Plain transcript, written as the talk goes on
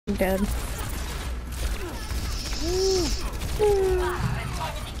dead.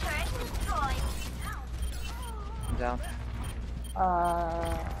 I'm down.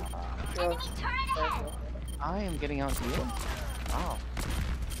 Sure. I am getting out here. Wow.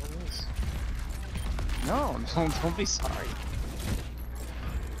 What is? No, don't be sorry.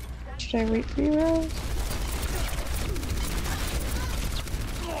 Should I wait for you, Rose?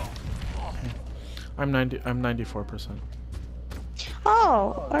 I'm 94%.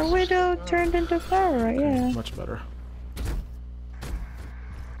 Oh, our widow turned into Farah, yeah. Much better.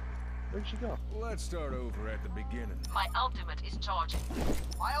 Where'd she go? Let's start over at the beginning. My ultimate is charging.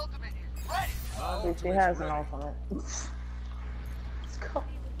 My ultimate is ready. She has an ultimate. Let's go.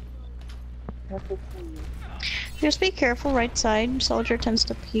 Just be careful, right side. Soldier tends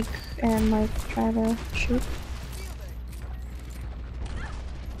to peek and like try to shoot.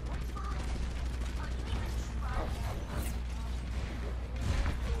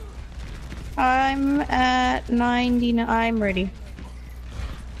 I'm at 99. I'm ready.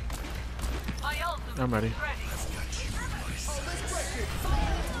 I'm ready.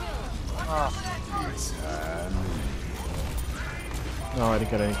 No, I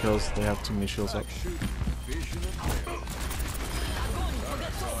didn't get any kills. They have too many shields up.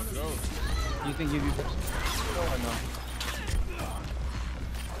 You think you'd be or no?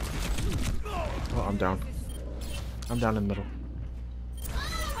 Oh, I'm down. I'm down in the middle.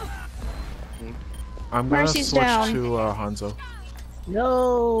 I'm gonna Mercy's switch down. to Hanzo.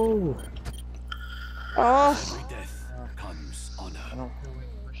 No. Oh. Death comes honor. I don't feel like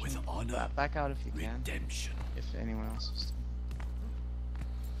pushing. With honor, Back out if you can. redemption. If anyone else is.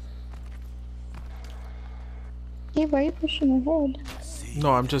 Hey, why are you pushing ahead?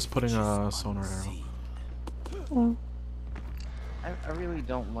 No, I'm just putting a sonar arrow. Oh. I really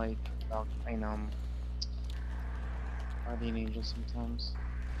don't like Guardian Angel sometimes.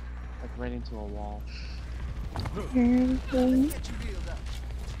 Like right into a wall. Okay.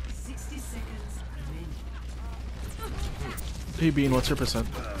 60 seconds remaining. Hey Bean, what's your percent?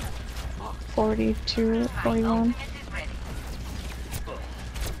 42, 41.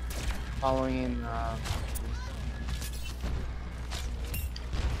 Following in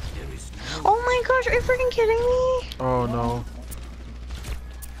Oh my gosh, are you freaking kidding me? Oh no.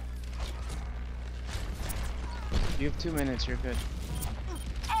 you have 2 minutes, you're good.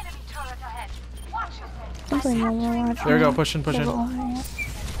 Enemy turret ahead. Watch yourself. I'm playing Overwatch. There we go, pushing, pushing. 30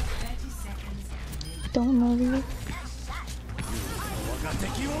 seconds. Don't know you.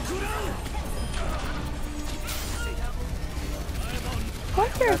 I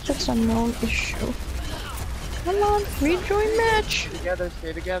wonder if it's a known issue. Come on, rejoin match.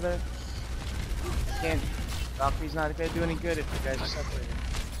 Stay together. Can't. Valkyrie's not gonna do any good if you guys are separated.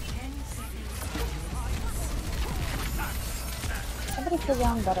 Somebody put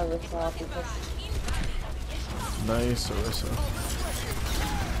down better Ritual because Nice, Orisa.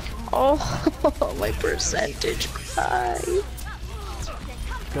 Oh, my percentage high.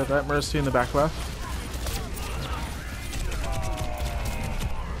 Got that Mercy in the back left.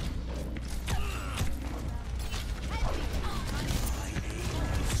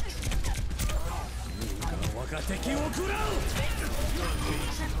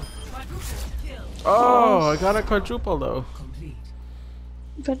 Oh, I got a quadruple though.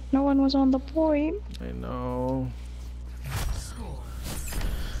 But no one was on the point. I know.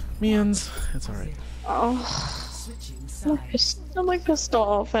 Mians, it's alright. Oh. I'm like pissed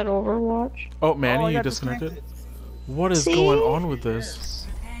off at Overwatch. Oh, Manny, I you got disconnected? What is See? going on with this?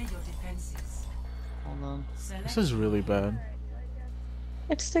 Prepare your defenses. Hold on. This is really bad.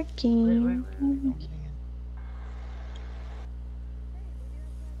 It's the game.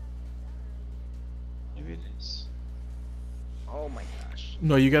 Maybe it is. Oh my gosh.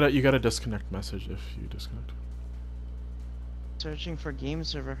 No, you gotta disconnect message if you disconnect. Searching for game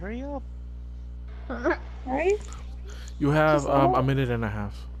server. Hurry up. Right? You have a minute and a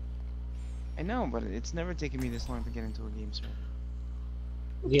half. I know, but it's never taken me this long to get into a game server.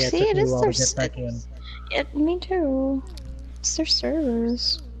 yeah, See, it took it me a is while their to get back in. Me too. It's their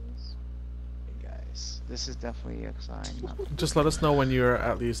servers. Hey guys, this is definitely a sign. Just let us know when you're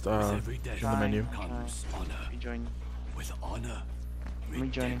at least Every in death the menu. comes honor. Rejoin. With honor, I'm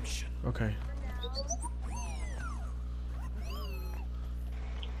rejoining. redemption. Okay.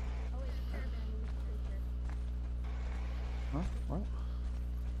 Huh? What?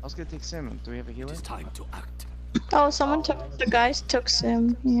 I was gonna take Sim. Do we have a healer? It's time to act. Oh, someone took the guys took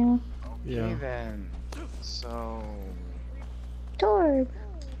Sim. Yeah. Yeah. Okay then. So. Torb.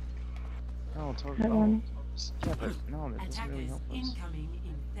 No, Torb. That one. Yeah, but no, that doesn't really Attackers help us. incoming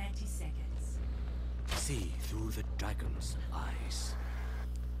in 30 seconds. See through the dragon's eyes.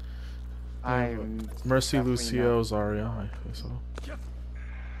 I'm Mercy, definitely Lucio, Zarya. I saw.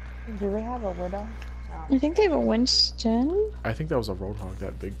 Do they have a widow? I think they have a Winston I think that was a Roadhog,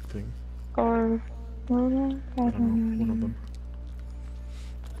 that big thing. or Rhoda. I I don't know, one of them.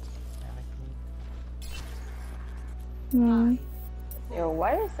 Hmm. Yo,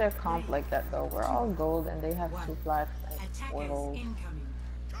 why is their comp like that though? We're all gold and they have 2 flats and 4 gold.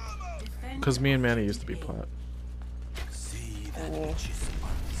 Because me and Manny used to be plat. See that Oh. which is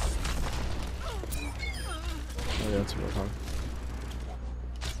Oh yeah, it's a Roadhog.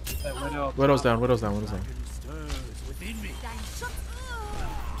 that widow. Widow's down, Widow's down, Widow's down. stirs within me.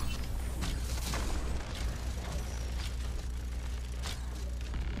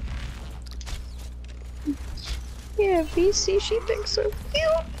 Yeah, VC, she thinks so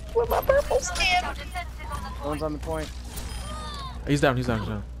cute with my purple skin. One's on the point. He's down, he's down, he's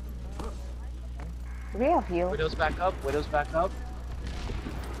down. Do we have heal? Widow's back up. Widow's back up.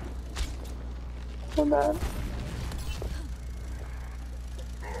 Hold on.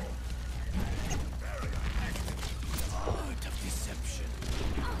 Art of deception.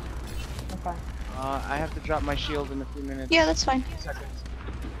 Okay. I have to drop my shield in a few minutes. Yeah, that's fine. Seconds.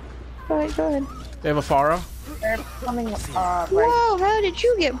 Go ahead, go ahead. They have a Pharah. They're coming right. Whoa, how did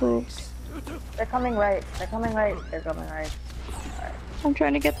you get booped? They're coming right. They're coming right. They're coming right. I'm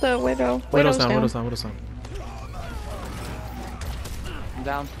trying to get the Widow. Widow's down, Widow's down, Widow's down. I'm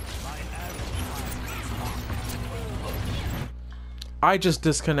down. I just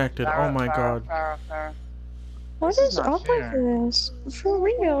disconnected. Oh my god. Farah. What This is is not up fair. with this? For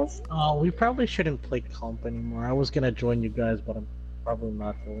real? We probably shouldn't play comp anymore. I was gonna join you guys, but I'm probably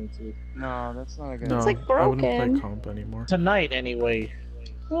not going to. No, that's not a good. No, It's like I wouldn't play broken. comp anymore. Tonight, anyway.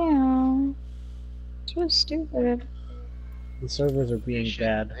 Yeah. It's so stupid. The servers are They being should,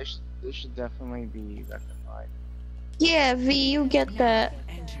 bad. they should definitely be rectified. Yeah, V, you get that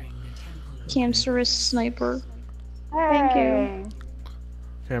cancerous sniper. Thank you.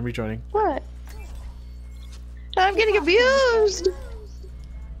 Okay, I'm rejoining. What? I'm getting abused!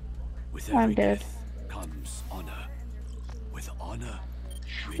 With I'm every dead. death comes honor. With honor.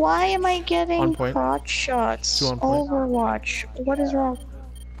 Why am I On getting point. crotch shots? Two on point. Overwatch. What is wrong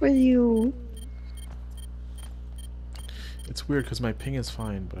with you? It's weird because my ping is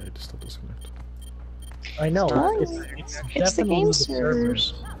fine, but I just still disconnect. I know. fine. It's It's the definitely game the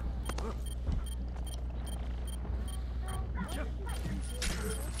servers.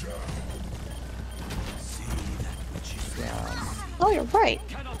 See that which is Oh, you're right.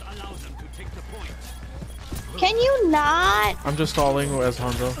 cannot allow them to take the point. Can you not? I'm just stalling as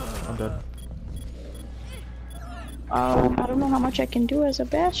Hanzo. I'm dead. I don't know how much I can do as a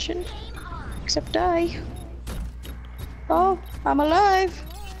Bastion. Except die. Oh, I'm alive.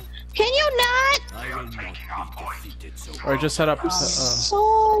 Can you not? I will not be defeated so Alright, just set up.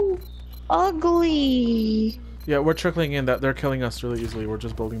 So ugly. Yeah, we're trickling in that they're killing us really easily. We're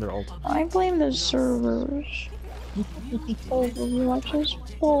just building their ult. I blame the servers. Overwatch is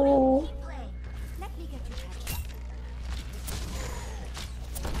full.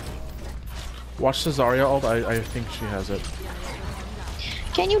 Watch the Zarya ult. I think she has it.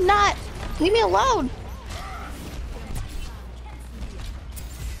 Can you not? Leave me alone.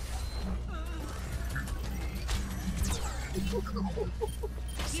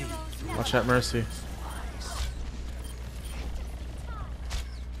 Watch that Mercy.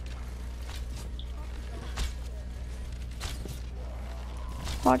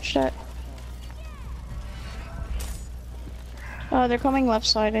 Watch that. Oh, they're coming left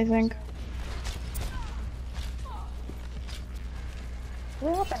side, I think.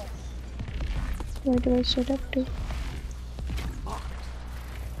 What happened? Where do I set up to?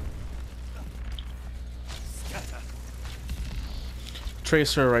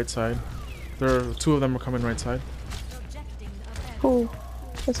 Tracer right side. There are two of them are coming right side. Who?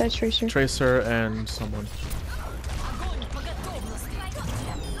 Besides Tracer. Tracer and someone.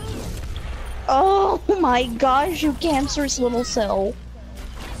 Oh my gosh, you cancerous little cell.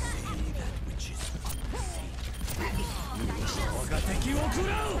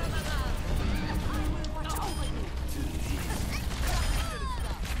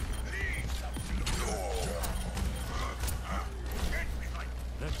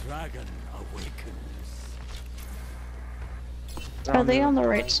 the dragon awakens. Are they on the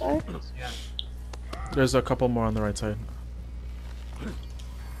right side? There's a couple more on the right side.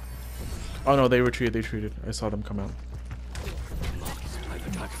 Oh no, they retreated, they retreated. I saw them come out. By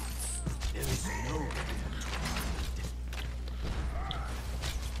the dragon. There is no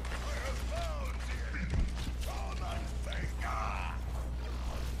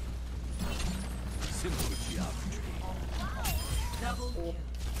simple geometry.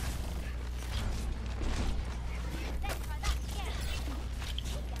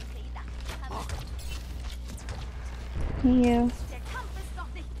 Yeah.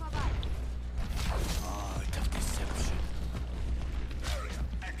 Art of deception.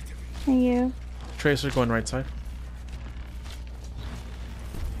 Yeah. Tracer going right side.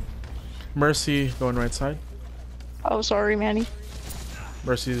 Mercy going right side. Oh, sorry, Manny.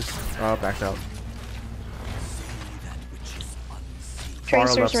 Mercy's backed out. Far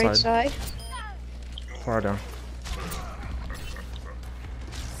Tracer's left right side. Far down.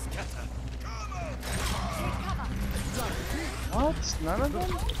 What? None of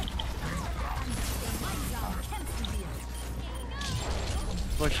them?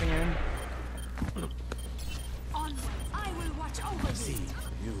 Pushing in.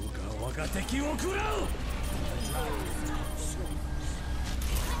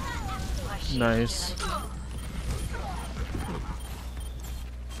 Nice.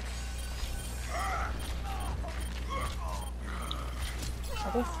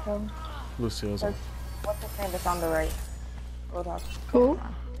 What is him? Lucio's on. What's his name? It's on the right. Roadhog. Who?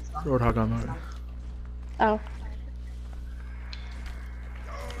 Roadhog on the right. Oh.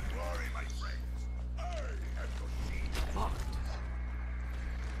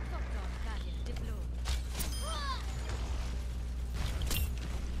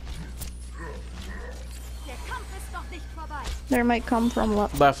 There might come from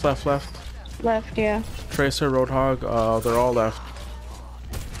Left. left, yeah. Tracer, Roadhog, they're all left.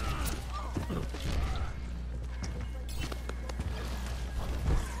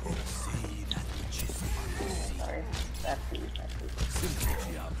 Sorry.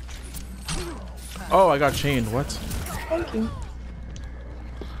 Oh, I got chained. What? Thank you.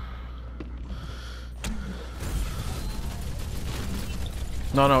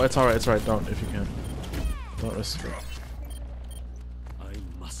 No, it's alright, Don't, if you can. Don't risk it. I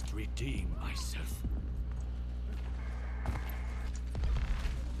must redeem myself.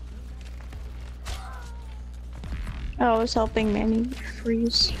 Oh, I was helping Manny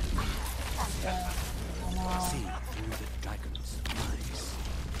freeze. See through the dragon's eyes.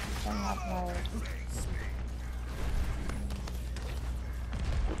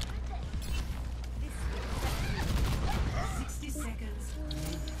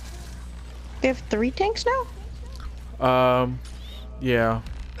 They have 3 tanks now? Yeah.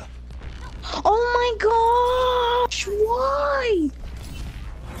 Oh my gosh! Why?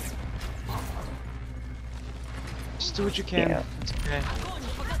 Just do what you can. Yeah. It's okay.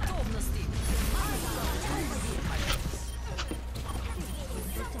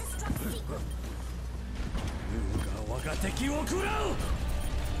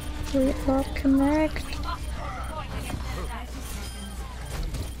 We are connect.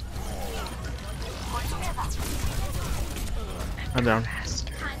 I'm down.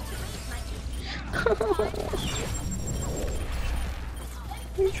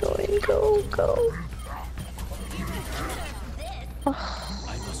 Join, go. Oh,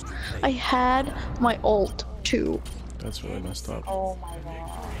 I had my ult too. That's really messed up. Oh my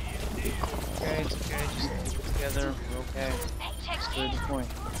god. Okay, it's okay. Just keep it together. We're okay. Just clear the point.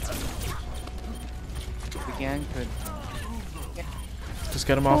 Again, good. Just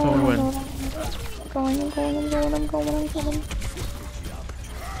get him off and we win. I'm going.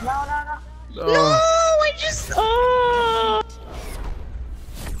 No. No, I just. Oh.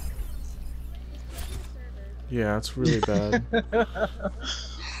 Yeah, it's really bad.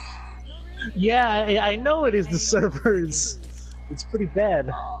 Yeah, I know it is the servers. It's pretty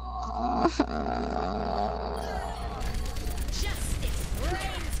bad.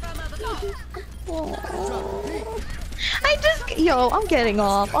 I'm getting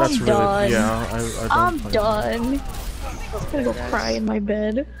off. That's I'm really, done. yeah, I don't I'm play. done. I'm gonna go cry in my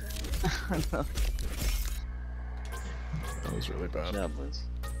bed. That was really bad. Job, Liz.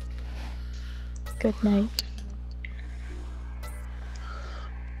 Good night.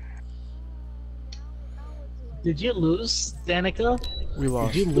 Did you lose, Danica? We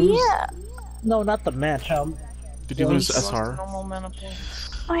lost. Did you lose? Yeah. No, not the match. Did you lose Lost SR? normal mana points.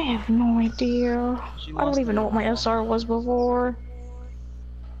 I have no idea. She I don't lost even know what my SR was before.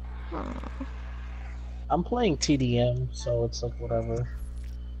 I'm playing TDM, so it's like whatever.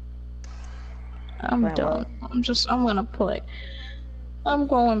 I'm Wait, done. I'm gonna play. I'm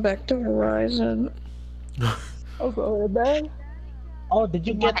going back to Horizon. Oh, go to bed. Oh, did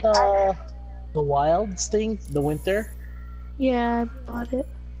you get the wilds thing? The winter? Yeah, I bought it.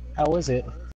 How was it?